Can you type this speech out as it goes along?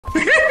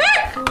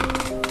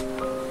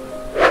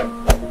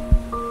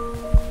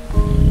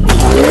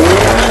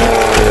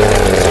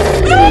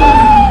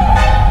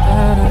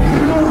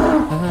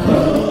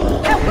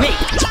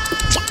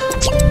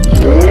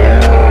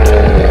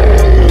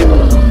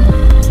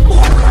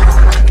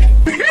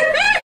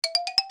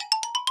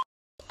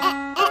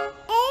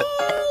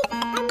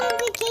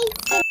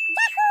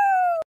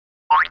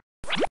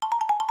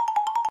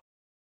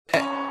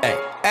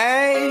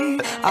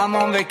I'm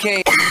on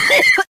vacation.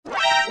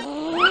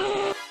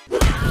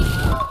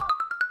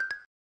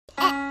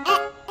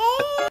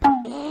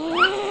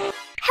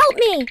 Help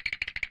me!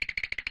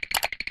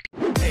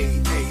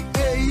 Hey, hey,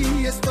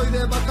 hey, estoy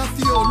de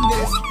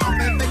vacaciones.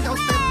 Venga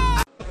usted.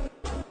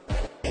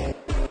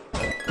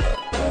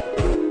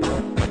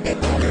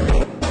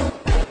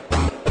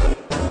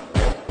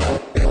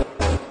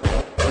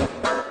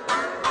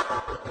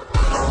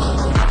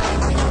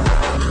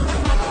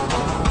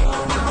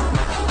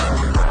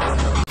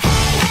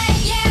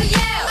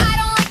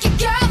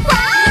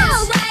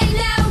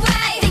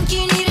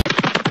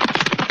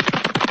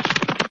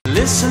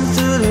 Listen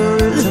to the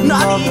rhythm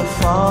of the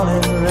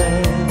falling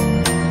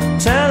rain.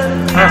 Tell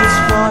him just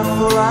what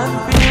for I've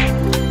been.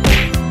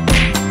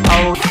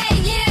 Oh, hey,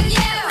 you,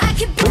 I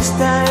could wish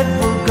that it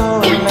would go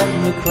and let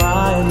me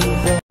cry in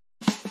vain.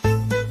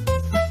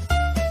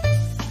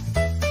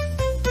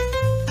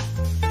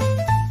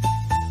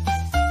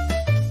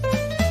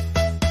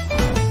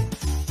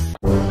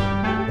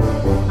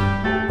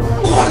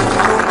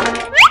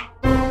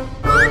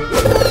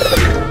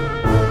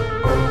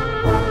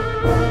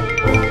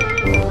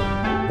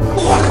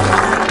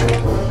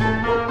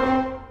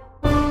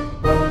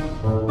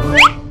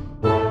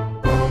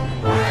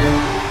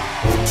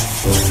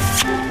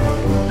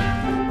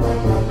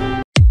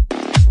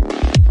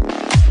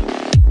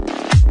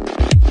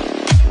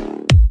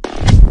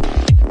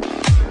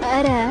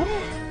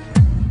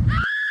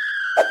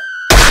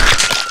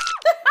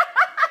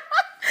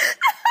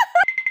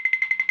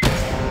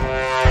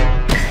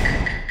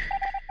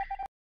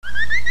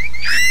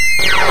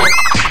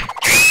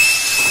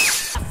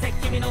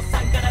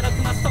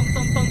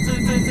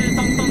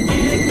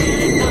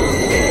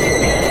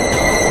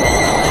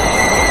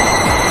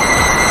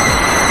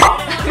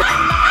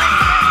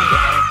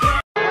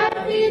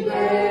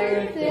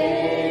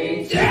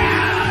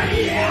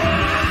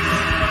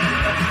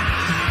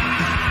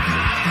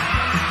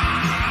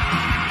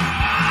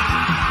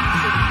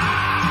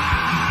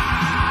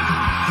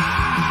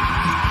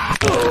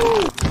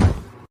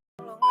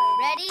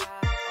 Ready?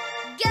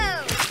 Go!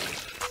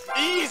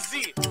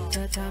 Easy!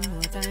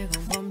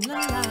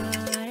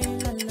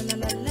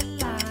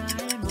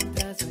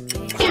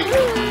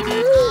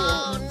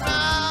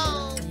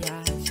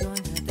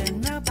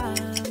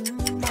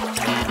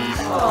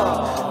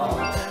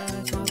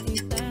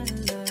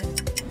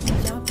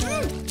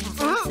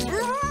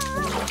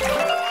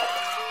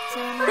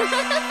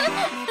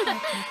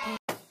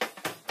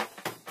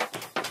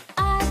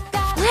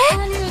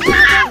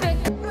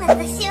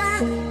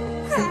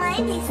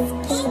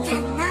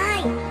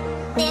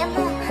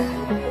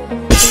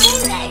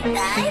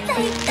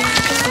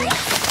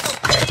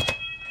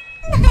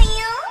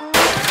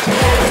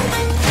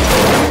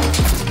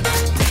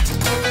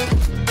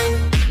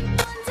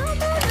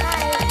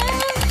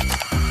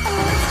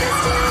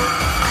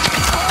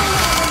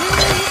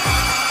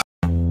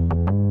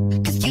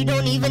 You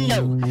don't even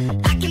know.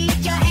 I can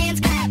make your hands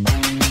clap.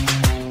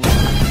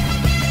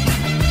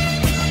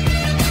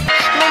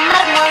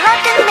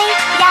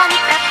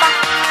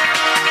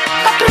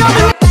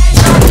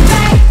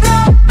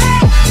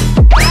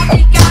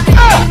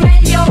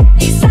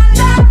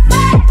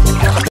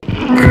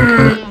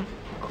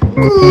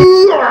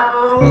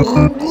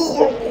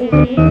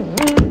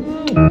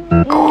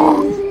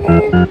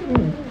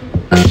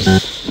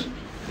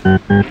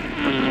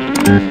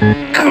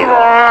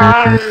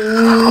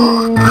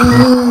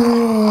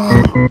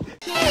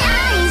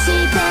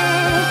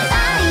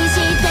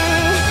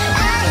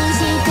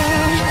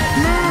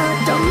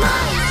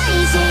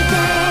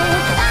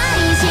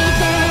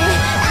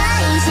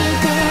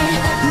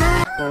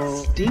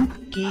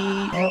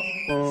 Stinky,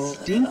 uh-oh,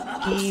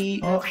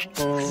 stinky,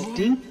 uh-oh,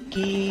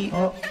 stinky,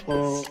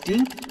 uh-oh,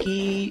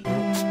 stinky.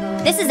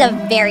 This is a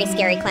very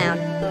scary clown.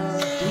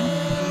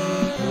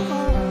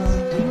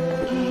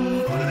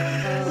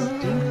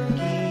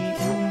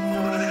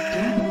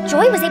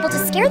 Joy was able to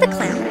scare the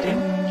clown.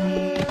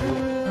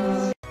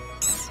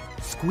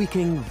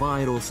 Squeaking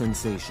viral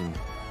sensation.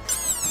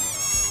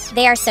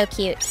 They are so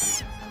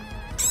cute.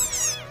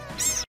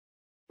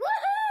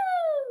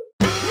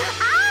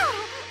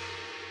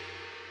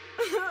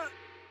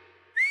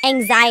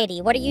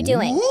 Anxiety, what are you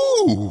doing?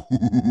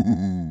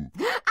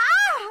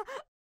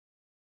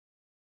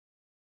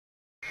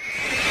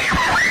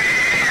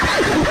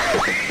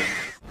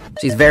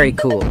 She's very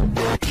cool.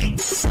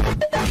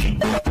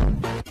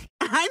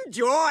 I'm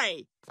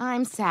Joy!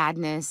 I'm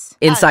Sadness.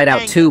 Inside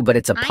Out too, but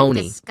it's a I'm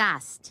pony.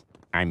 Disgust.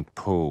 I'm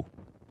Pooh.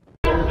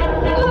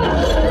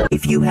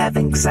 If you have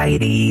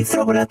anxiety,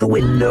 throw it out the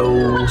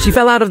window. She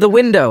fell out of the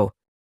window.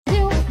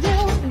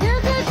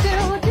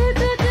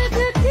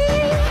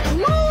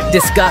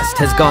 Disgust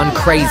has gone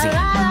crazy.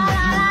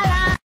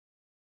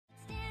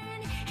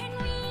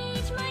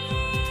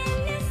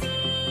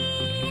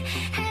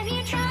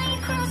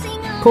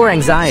 Poor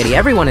Anxiety,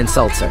 everyone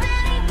insults her.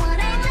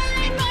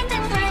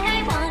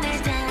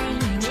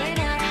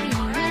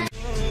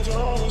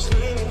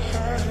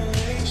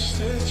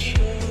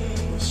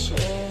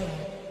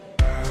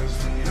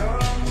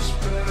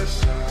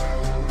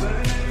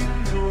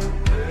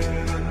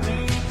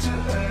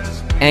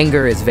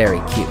 Anger is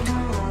very cute.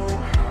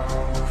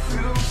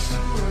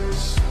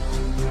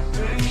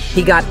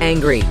 He got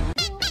angry.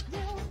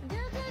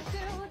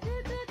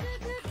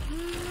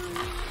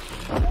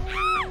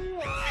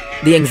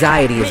 The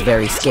anxiety is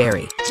very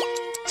scary.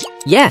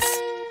 Yes!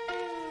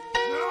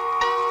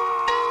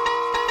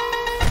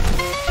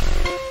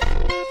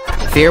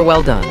 Fear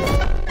well done.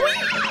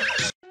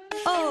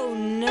 Oh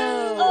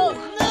no! Oh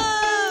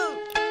no!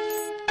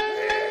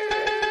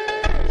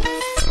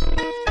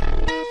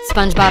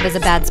 SpongeBob is a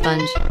bad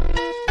sponge.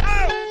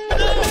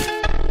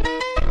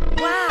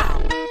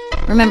 Wow!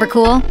 Remember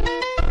Cool?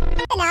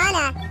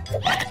 Banana!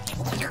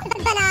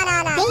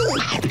 Banana!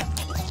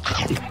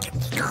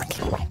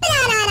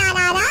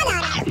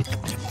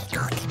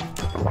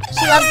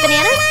 She loves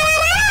bananas?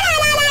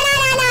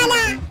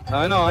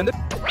 I know.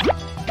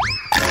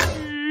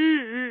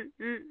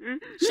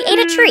 She ate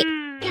a tree.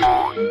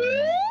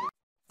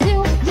 The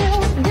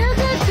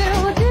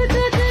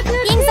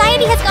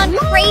anxiety has gone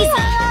crazy.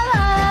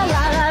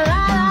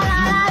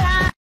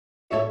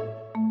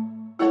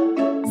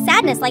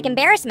 Sadness like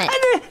embarrassment.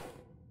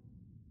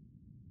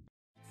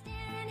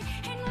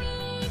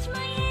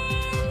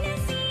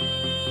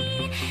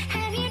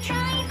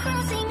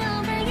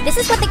 This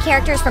is what the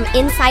characters from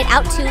Inside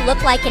Out 2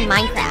 look like in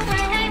Minecraft.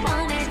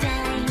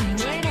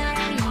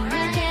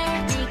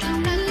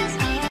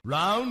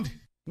 Round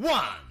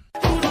 1.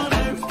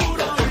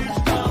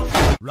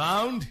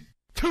 Round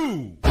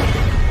 2.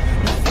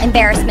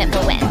 Embarrassment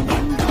will win.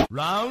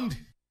 Round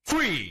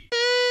 3.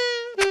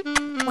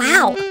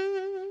 Wow.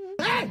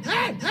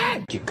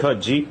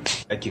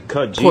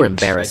 Poor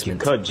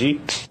embarrassment.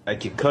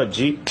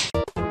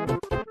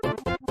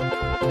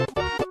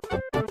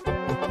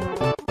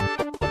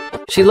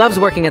 She loves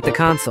working at the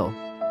console.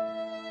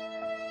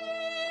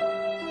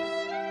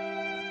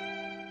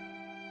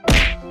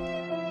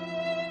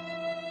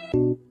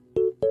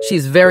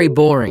 She's very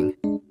boring.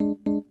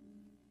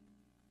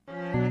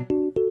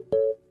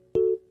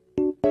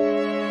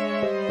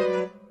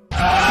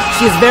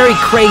 She is very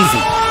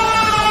crazy.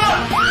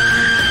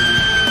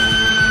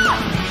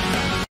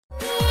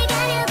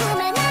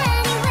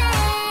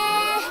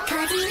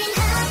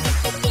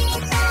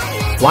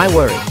 Why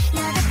worry?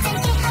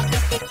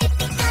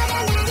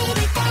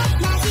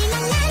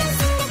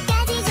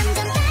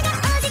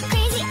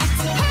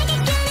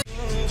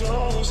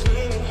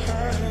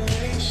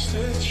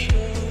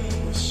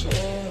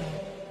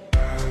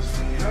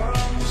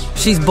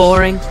 She's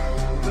boring.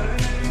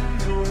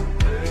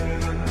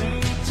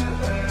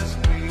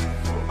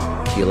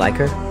 Do you like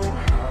her?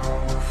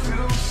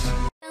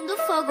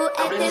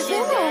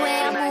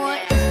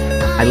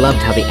 I loved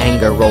how the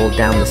anger rolled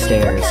down the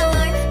stairs.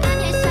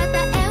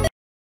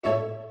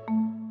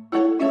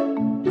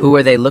 Who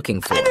are they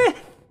looking for?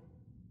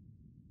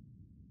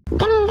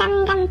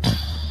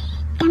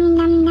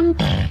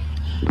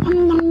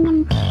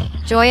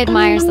 Joy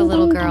admires the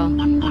little girl.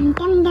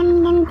 Digital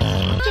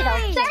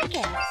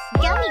circus!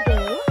 Gummy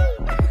Boo!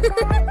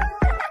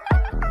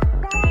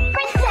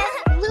 Princess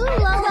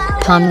Lulu!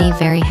 Pomni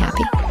very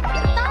happy.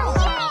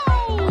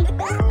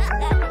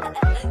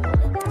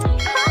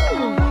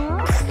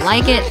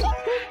 Like it.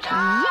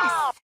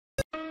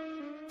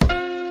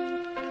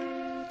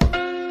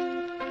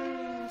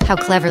 How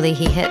cleverly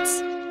he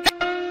hits.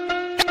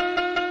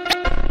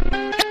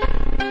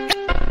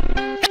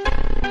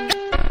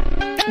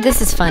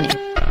 This is funny.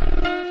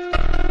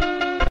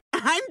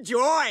 I'm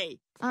Joy.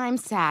 I'm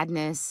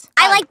sadness.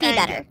 I like B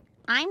better.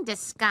 I'm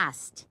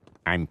disgust.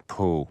 I'm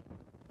Pooh.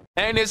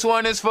 And this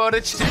one is for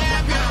the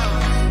champion.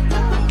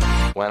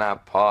 When I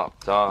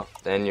popped off,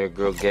 then your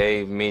girl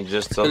gave me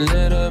just a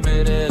little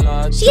bit of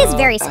love. She is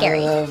very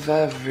scary. I love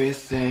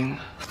everything.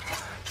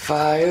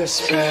 Fire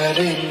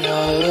spreading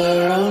all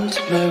around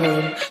my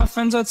room. My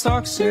friends are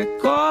toxic,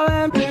 all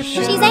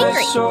ambitious. She's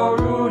angry. So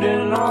rude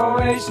and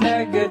always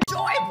negative.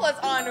 Joy plus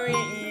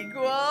ennui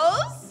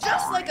equals...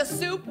 Just like a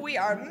soup, we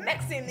are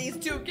mixing these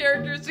two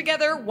characters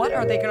together. What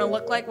are they gonna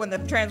look like when the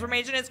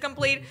transformation is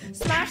complete?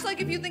 Smash like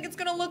if you think it's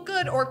gonna look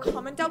good, or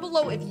comment down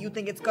below if you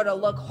think it's gonna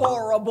look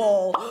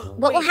horrible.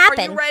 What will happen?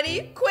 Are you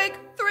ready? Quick,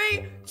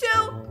 3, 2,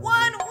 1.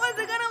 What's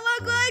it gonna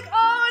look like?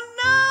 Oh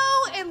no!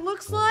 It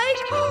looks like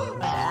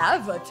an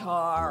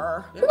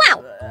avatar.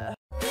 Wow.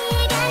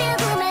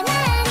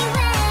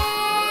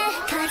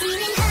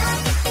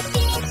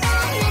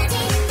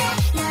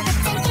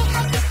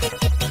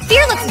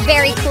 Fear looks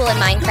very cool in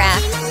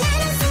Minecraft.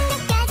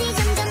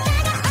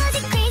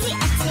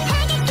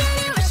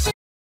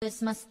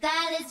 My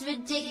style is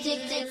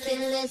ridiculous.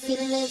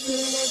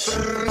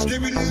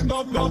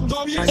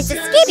 It's a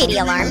skibidi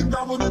alarm.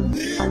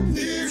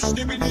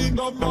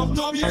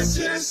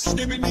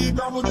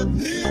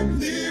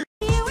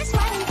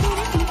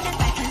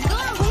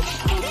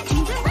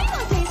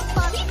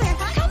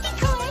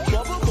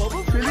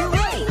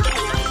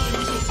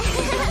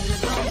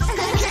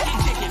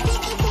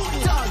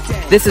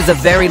 This is a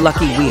very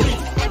lucky wheel.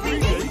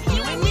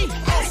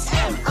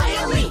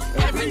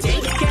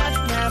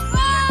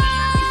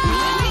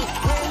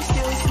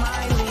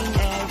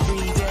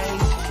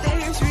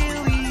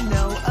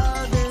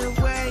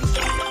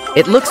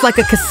 It looks like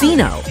a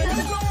casino.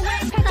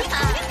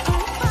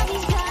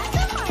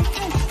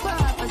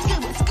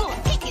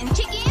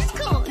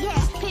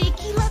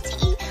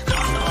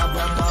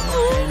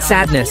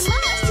 Sadness.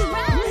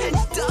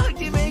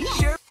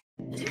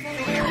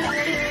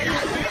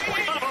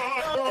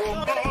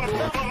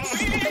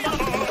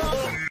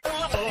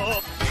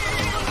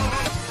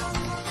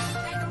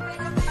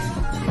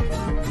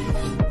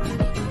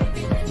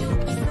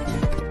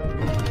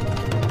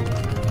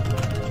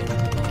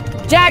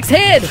 Jack's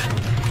hid!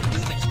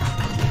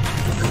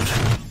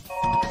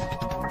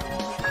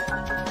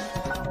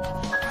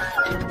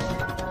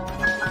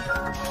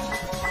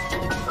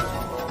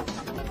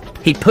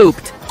 He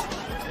pooped.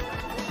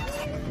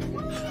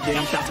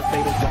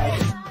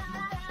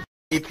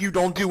 If you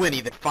don't do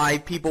anything,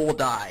 5 people will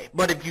die.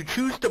 But if you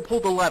choose to pull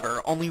the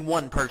lever, only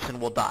 1 person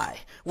will die.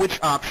 Which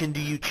option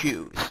do you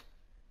choose?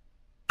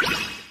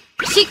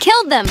 She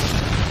killed them.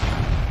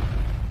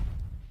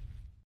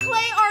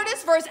 Clay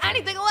artist versus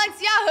anything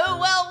Alexia, who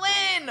will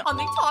win? On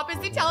the top is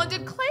the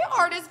talented clay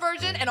artist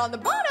version, and on the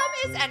bottom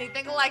is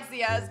anything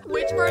Alexia's.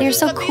 Which version They're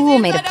so of these cool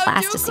made of Inside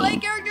Out 2 plasticine. clay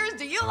characters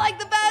do you like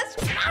the best?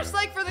 Smash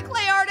like for the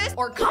clay artist,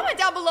 or comment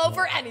down below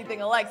for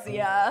anything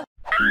Alexia.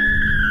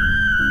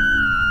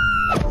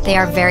 They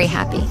are very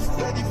happy.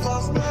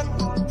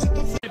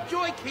 If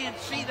Joy can't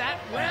see that,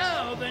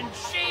 well, then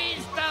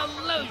she's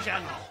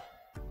delusional.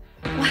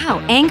 Wow,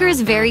 anger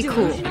is very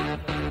cool.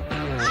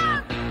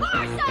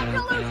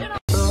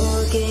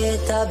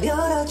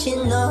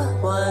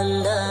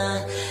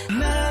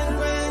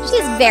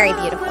 She's very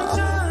beautiful.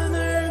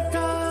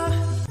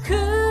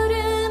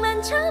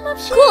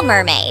 Cool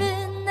mermaid.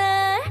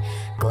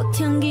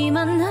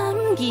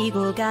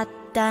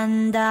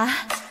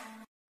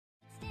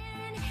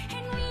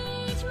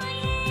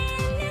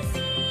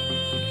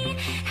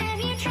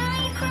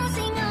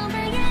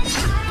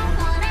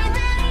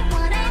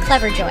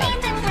 Clever Joy.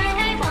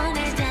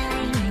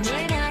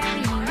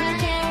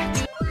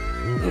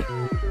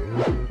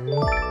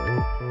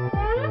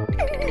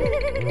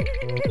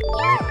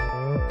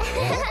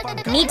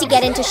 Need to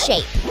get into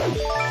shape.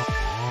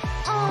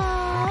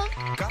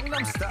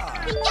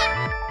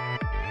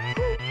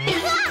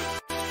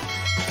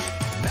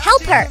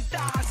 Help her.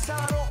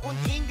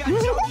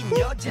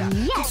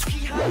 Yes.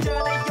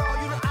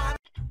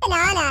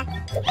 Banana.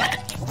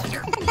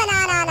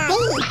 Banana.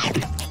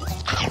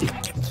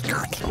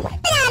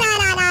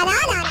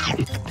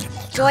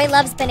 Joy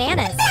loves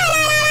bananas.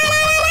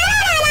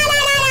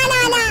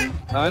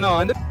 I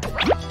know.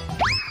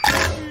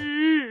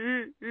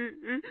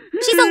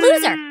 She's a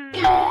loser.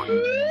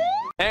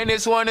 And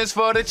this one is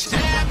for the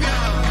champion.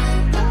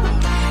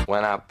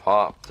 When I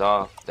popped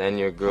off, then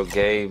your girl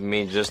gave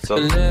me just a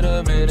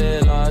little bit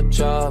of hot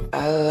job.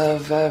 I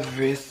love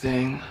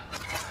everything.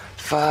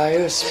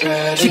 Fire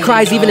spreading. She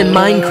cries even in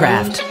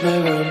Minecraft.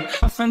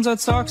 My friends are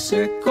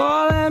toxic,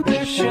 all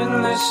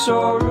ambitionless,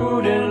 so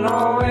rude and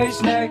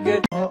always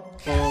negative.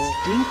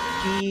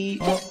 Stinky,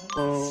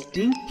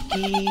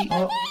 stinky,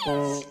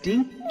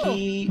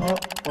 stinky,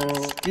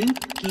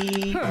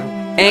 stinky.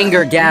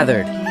 Anger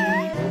gathered.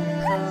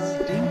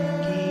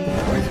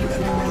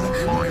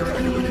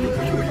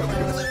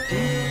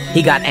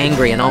 He got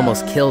angry and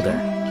almost killed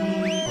her.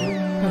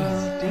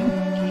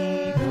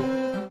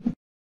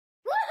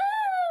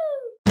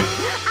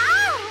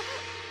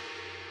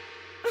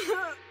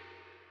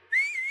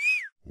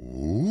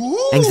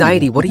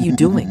 Anxiety, what are you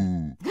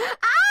doing?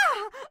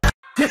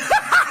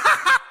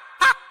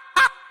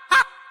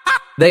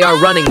 They are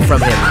running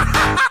from him.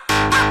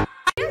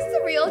 Here's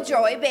the real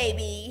Joy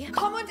baby.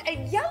 Comment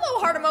a yellow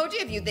heart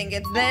emoji if you think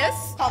it's this.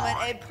 Comment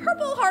a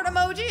purple heart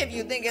emoji if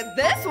you think it's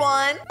this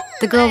one.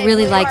 The girl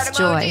really blue likes heart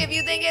Joy. emoji if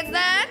you think it's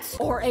that.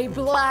 Or a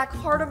black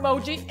heart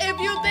emoji if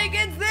you think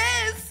it's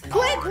this.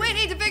 Quick, we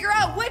need to figure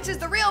out which is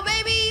the real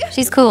baby.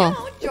 She's cool.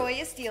 No, Joy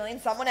is stealing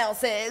someone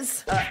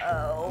else's.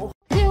 Uh-oh.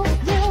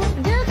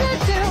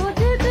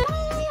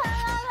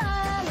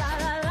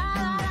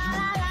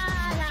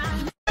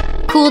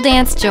 Cool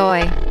dance,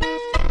 Joy.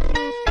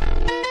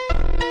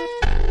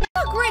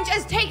 The Grinch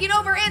is taking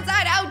over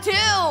Inside Out 2.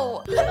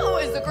 Who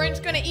is the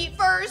Grinch gonna eat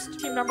first?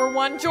 Team number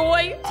 1,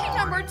 Joy. Team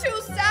number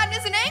 2,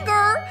 Sadness and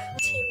Anger.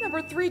 Team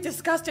number 3,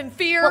 Disgust and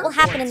Fear. What will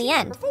happen in the Team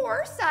end? number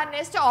 4,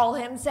 Sadness to all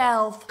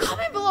himself.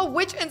 Comment below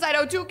which Inside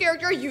Out 2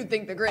 character you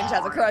think the Grinch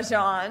has a crush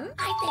on.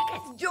 I think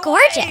it's Joy.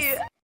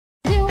 Gorgeous.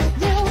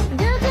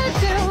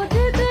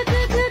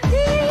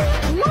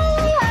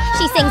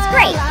 She sings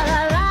great.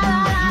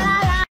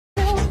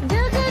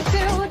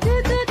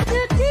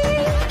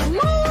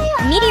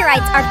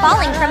 Meteorites are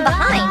falling from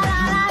behind.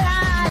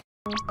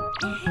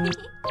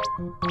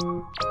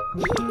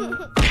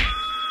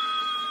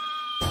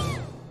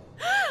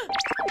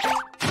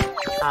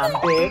 I'm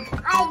big.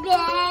 I'm big.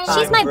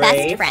 She's I'm my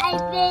brave. best friend. I'm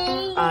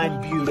big.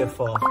 I'm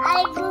beautiful.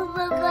 I'm boo.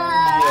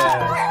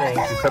 Yeah, thank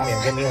you. Come here,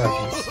 give me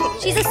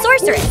huggies. She's a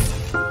sorceress.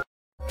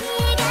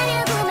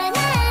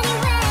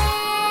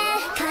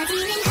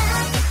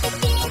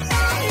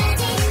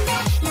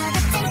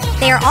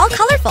 They are all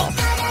colorful.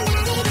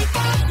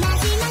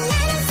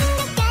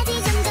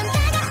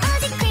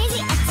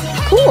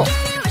 Cool.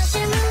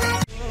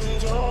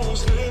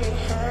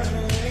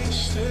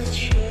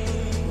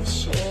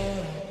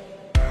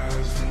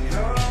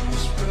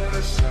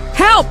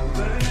 Help!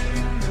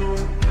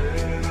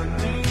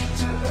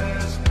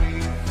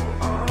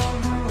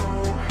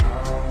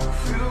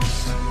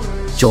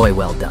 Joy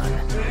well done.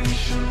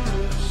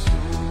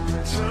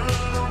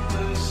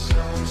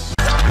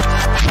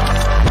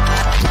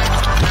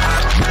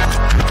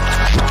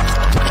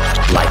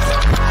 Like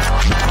it.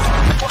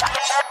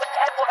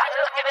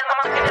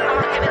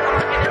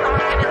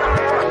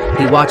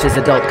 He watches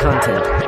adult content.